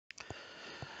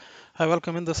Hi,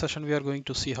 welcome. In this session, we are going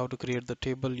to see how to create the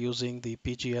table using the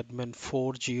pgadmin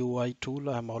 4 GUI tool.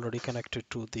 I'm already connected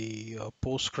to the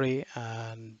Postgre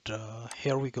and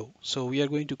here we go. So we are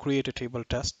going to create a table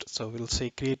test. So we'll say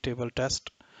create table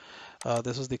test.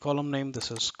 This is the column name. This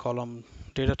is column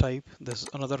data type. This is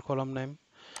another column name,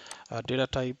 data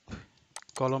type,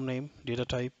 column name, data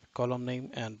type, column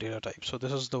name, and data type. So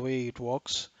this is the way it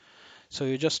works. So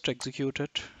you just execute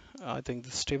it. I think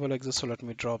this table exists. So let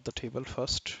me drop the table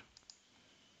first.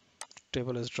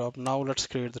 Table is dropped. Now let's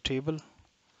create the table.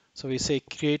 So we say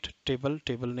create table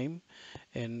name.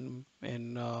 In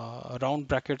round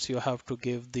brackets, you have to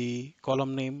give the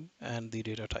column name and the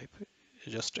data type.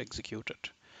 You just execute it,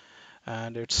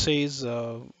 and it says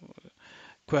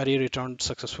query returned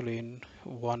successfully in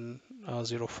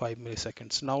 105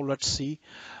 milliseconds. Now let's see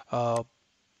uh,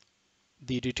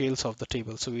 the details of the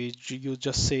table. So you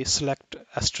just say select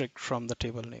asterisk from the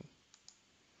table name.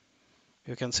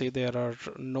 You can see there are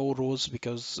no rows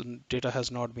because data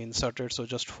has not been inserted. So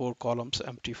just 4 columns,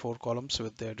 empty 4 columns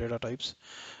with their data types,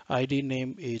 ID,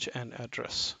 name, age, and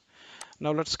address.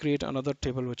 Now let's create another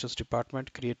table, which is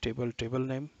department. Create table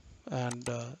name. And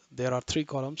there are 3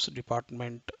 columns: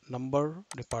 department number,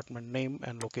 department name,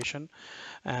 and location,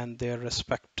 and their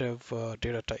respective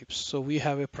data types. So we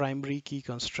have a primary key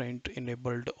constraint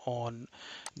enabled on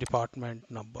department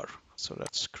number. So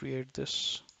let's create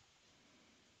this.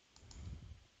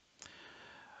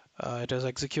 It is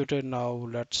executed. Now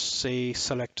let's say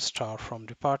select star from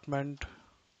department,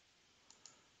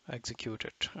 execute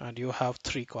it, and you have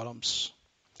 3 columns.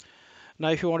 Now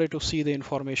if you wanted to see the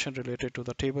information related to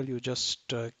the table, you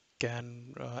just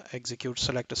can execute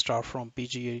select star from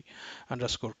pg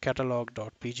underscore catalog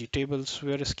dot pg tables,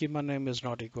 where schema name is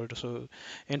not equal to, so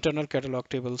internal catalog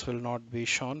tables will not be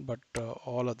shown, but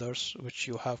all others which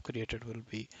you have created will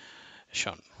be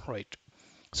shown, right?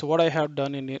 So what I have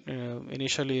done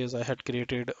initially is I had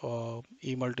created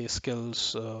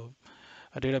E-MultiSkills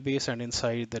a database, and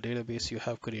inside the database you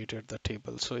have created the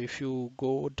table. So if you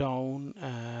go down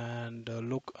and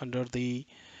look under the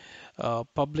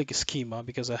public schema,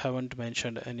 because I haven't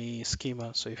mentioned any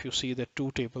schema, so if you see the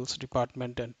 2 tables,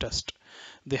 department and test,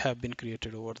 they have been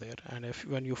created over there. And if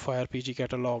when you fire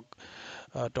pgcatalog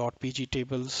 .pg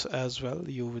tables as well,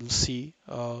 you will see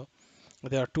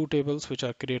there are 2 tables which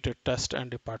are created, test and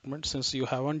department. Since you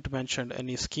haven't mentioned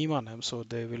any schema name, so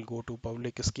they will go to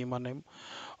public schema name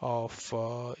of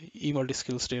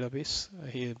E-MultiSkills database.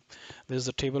 Here there's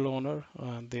the table owner,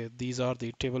 and these are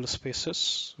the table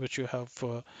spaces which you have.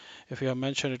 If you have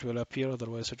mentioned, it will appear,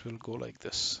 otherwise it will go like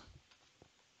this.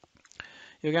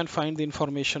 You can find the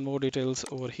information, more details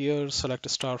over here. Select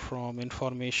star from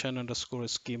information underscore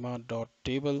schema dot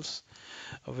tables,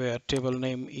 where table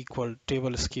name equal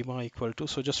table schema equal to.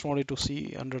 So just wanted to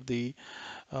see under the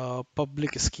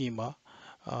public schema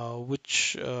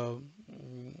which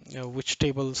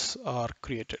tables are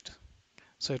created.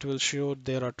 So it will show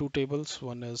there are 2 tables.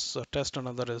 One is test,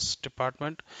 another is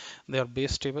department. They are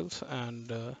base tables,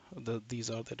 and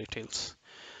these are the details.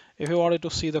 If you wanted to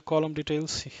see the column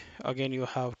details, again you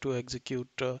have to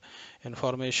execute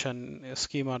information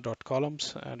schema dot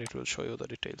columns, and it will show you the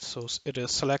details. So it is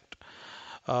select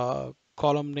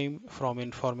column name from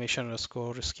information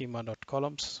underscore schema dot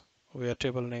columns, where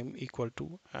table name equal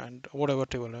to, and whatever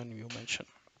table name you mention.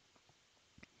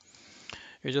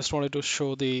 You just wanted to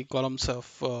show the columns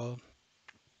of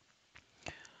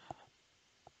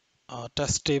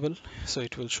test table, so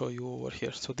it will show you over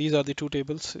here. So these are the 2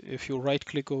 tables. If you right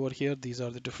click over here, these are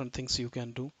the different things you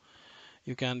can do.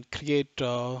 You can create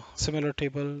a similar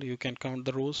table, you can count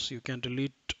the rows, you can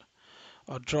delete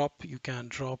or drop, you can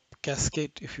drop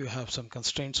cascade if you have some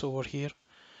constraints over here.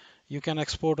 You can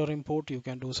export or import, you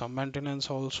can do some maintenance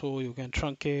also, you can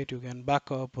truncate, you can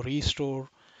backup, restore,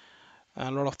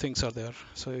 and a lot of things are there.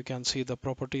 So you can see the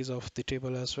properties of the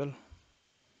table as well.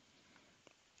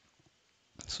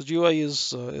 So GUI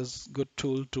is good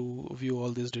tool to view all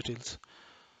these details.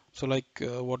 So like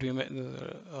what we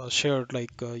shared, like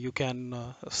you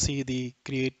can see the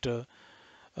create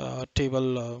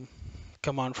table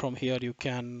command from here. You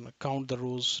can count the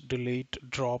rows, delete,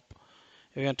 drop.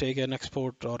 You can take an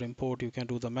export or import. You can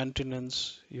do the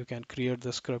maintenance. You can create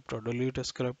the script or delete a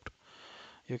script.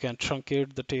 You can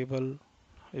truncate the table.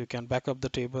 You can back up the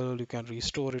table. You can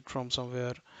restore it from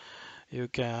somewhere. You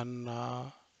can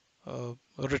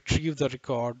retrieve the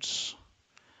records,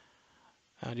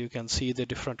 and you can see the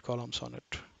different columns on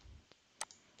it.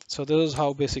 So this is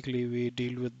how basically we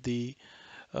deal with the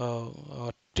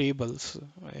tables.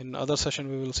 In other session,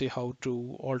 we will see how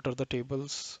to alter the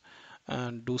tables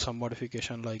and do some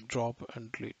modification like drop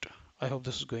and delete. I hope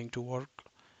this is going to work,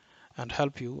 and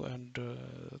help you. And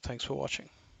thanks for watching.